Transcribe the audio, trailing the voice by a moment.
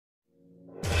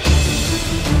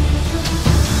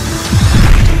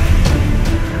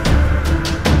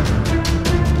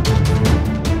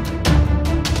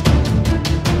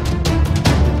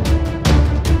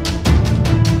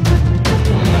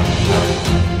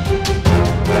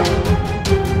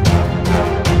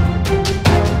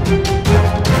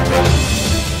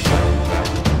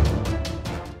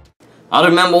I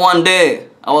remember one day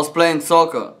I was playing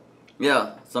soccer.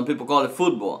 Yeah, some people call it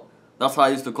football. That's how I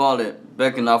used to call it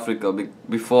back in Africa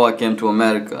before I came to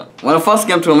America. When I first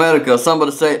came to America, somebody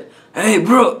said, "Hey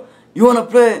bro, you wanna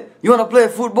play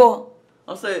football?"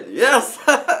 I said, "Yes."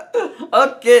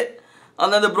 Okay.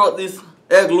 And then they brought this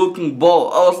egg-looking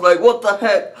ball. I was like, "What the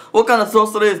heck? What kind of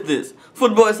sorcery is this?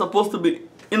 Football is supposed to be,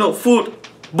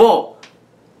 football.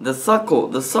 The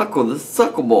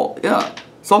soccer ball. Yeah,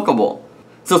 soccer ball."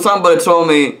 So somebody told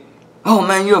me, "Oh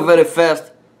man, you're very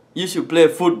fast. You should play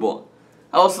football."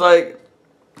 I was like,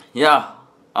 "Yeah,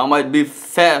 I might be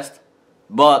fast,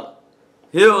 but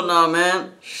hell nah,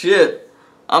 man. Shit,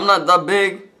 I'm not that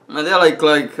big. Man, they're like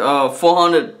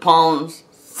 400 pounds,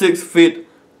 6 feet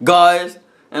guys,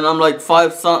 and I'm like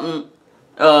 5 something,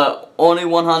 only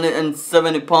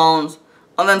 170 pounds.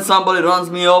 And then somebody runs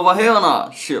me over. Hell nah.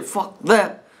 Shit, fuck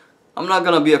that. I'm not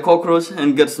gonna be a cockroach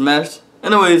and get smashed."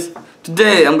 Anyways,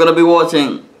 today I'm gonna be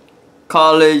watching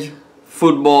college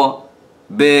football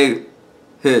big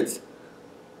hits.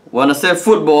 When I say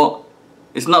football,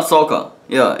 it's not soccer.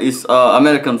 Yeah, it's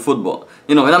American football.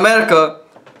 In America,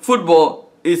 football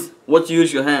is what you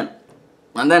use your hand,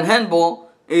 and then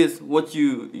handball is what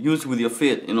you use with your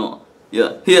feet. Yeah.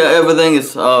 Here everything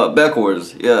is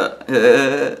backwards. Yeah.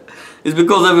 It's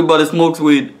because everybody smokes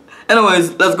weed. Anyways,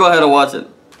 let's go ahead and watch it.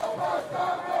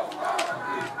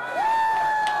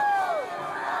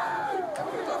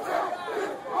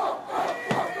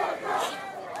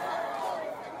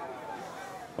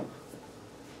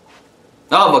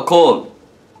 I have a cold.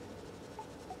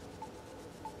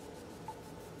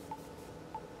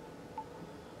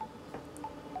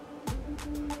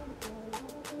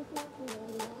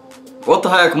 What the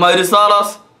heck, my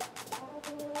risalas?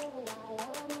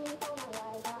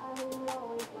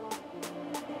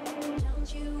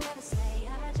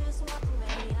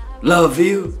 Love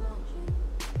you.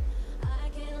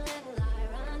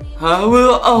 I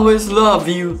will always love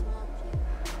you.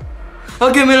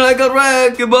 Oh, give me like a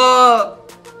wrecking ball.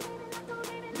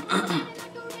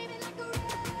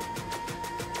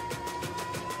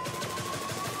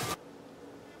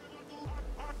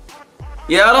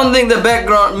 Yeah, I don't think the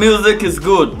background music is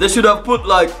good. They should have put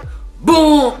like,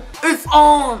 boom, it's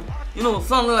on,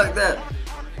 something like that.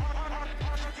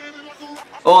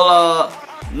 Or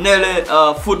Nelly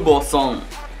football song.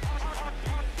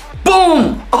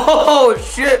 Boom! Oh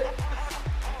shit!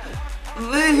 He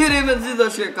didn't even see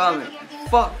that shit coming.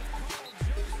 Fuck.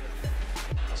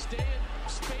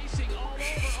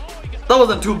 That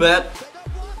wasn't too bad.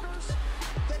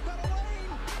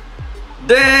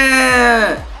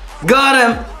 Damn! Got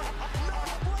him!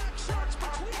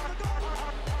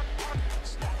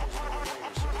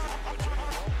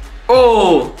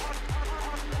 Oh!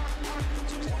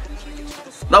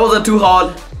 That wasn't too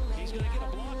hard.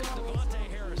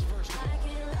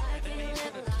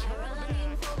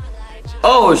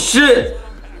 Oh shit!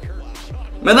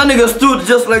 Man, that nigga stood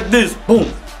just like this.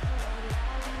 Boom!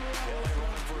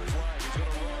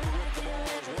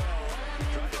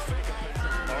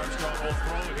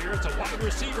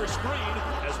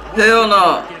 Hell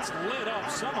no!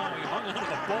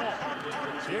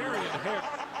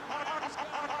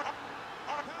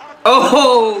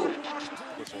 Oh!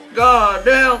 God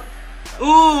damn!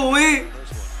 Ooh wee!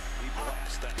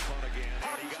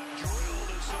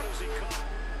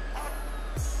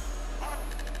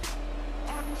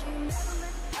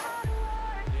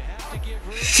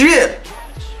 Shit!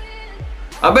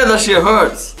 I bet that shit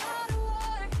hurts.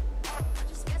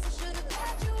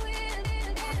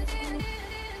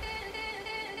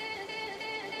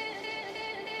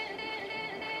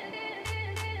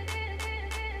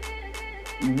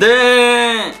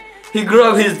 Damn! He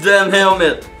grabbed his damn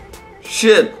helmet.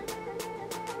 Shit.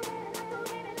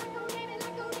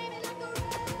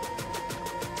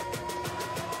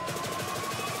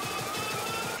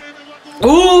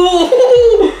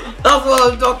 Ooh! That's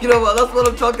what I'm talking about. That's what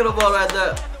I'm talking about right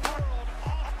there.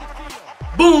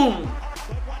 Boom!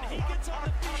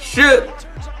 Shit!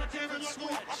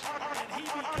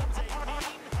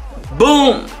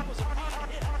 Boom!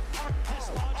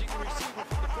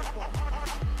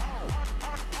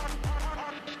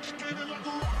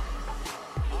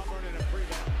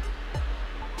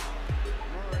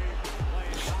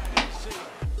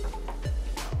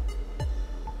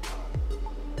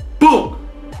 Boom!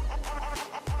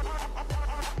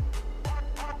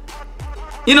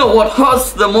 You know what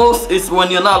hurts the most is when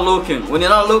you're not looking. When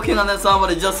you're not looking and then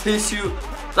somebody just hits you,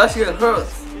 that shit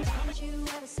hurts.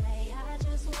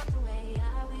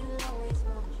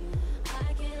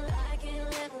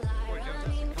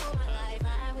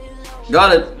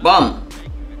 Got it. Bam.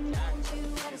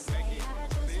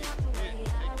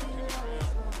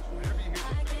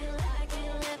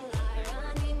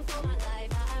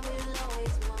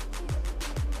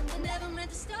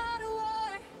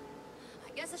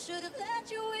 should've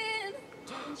let you in.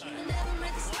 I never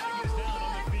meant to start a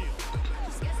war.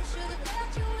 Just guess I should've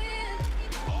let you in.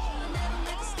 I never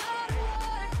meant to start a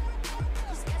war.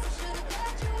 Just guess I should've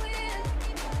let you in.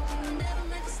 I never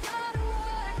meant to start a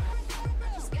war.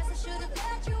 Just guess I should've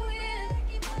let you in.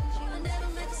 I never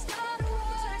meant to start a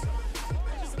war.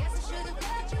 Just guess I should've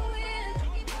let you in.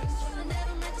 I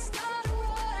never meant to start a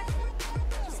war.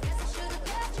 Just guess I should've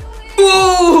let you in.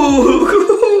 Ooh.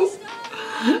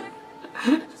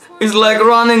 It's like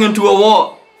running into a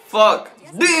wall. Fuck.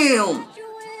 Damn.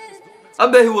 I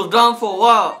bet he was down for a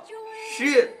while.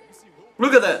 Shit.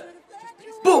 Look at that.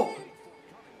 Boom.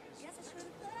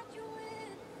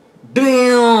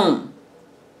 Damn.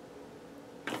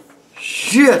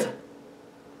 Shit.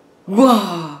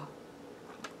 Wow.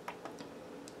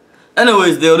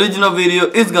 Anyways, the original video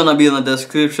is gonna be in the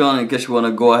description in case you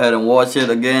wanna go ahead and watch it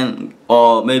again,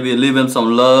 or maybe leave him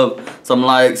some love, some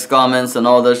likes, comments and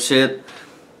all that shit.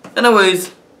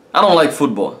 Anyways, I don't like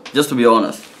football, just to be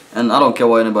honest, and I don't care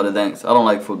what anybody thinks. I don't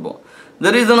like football.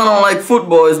 The reason I don't like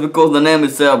football is because the name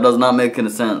itself does not make any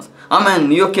sense. I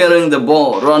mean, you're carrying the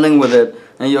ball, running with it,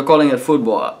 and you're calling it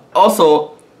football.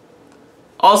 Also,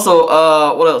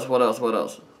 what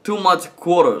else? Too much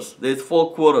quarters. There's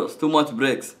 4 quarters, too much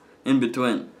breaks in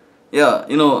between. Yeah,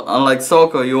 you know, unlike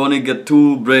soccer, you only get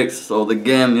 2 breaks, so the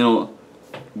game, you know,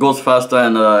 goes faster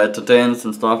and entertains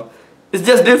and stuff. It's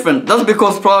just different. That's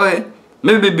because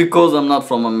maybe because I'm not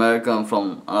from America, I'm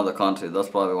from another country. That's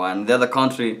probably why. In the other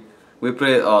country, we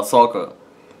play soccer.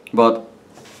 But,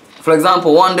 for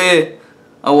example, one day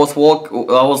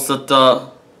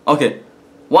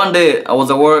one day I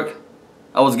was at work,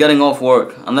 I was getting off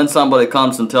work, and then somebody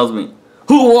comes and tells me,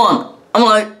 "Who won?" I'm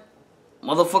like,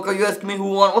 "Motherfucker, you asked me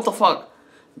who won? What the fuck?"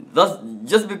 That's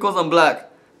just because I'm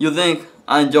black, you think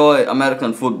I enjoy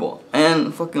American football.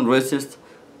 And fucking racist.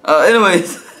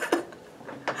 Anyways,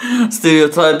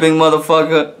 stereotyping,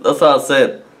 motherfucker. That's how I say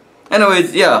it.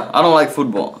 Anyways, yeah, I don't like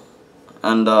football.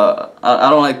 And I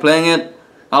don't like playing it.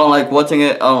 I don't like watching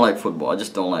it. I don't like football. I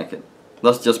just don't like it.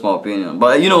 That's just my opinion.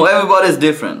 But you know, everybody's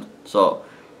different. So,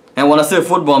 and when I say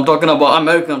football, I'm talking about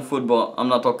American football. I'm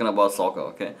not talking about soccer,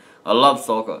 okay? I love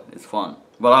soccer. It's fun.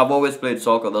 But I've always played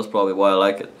soccer. That's probably why I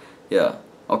like it. Yeah.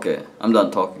 Okay. I'm done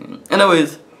talking.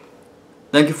 Anyways,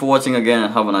 thank you for watching again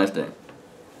and have a nice day.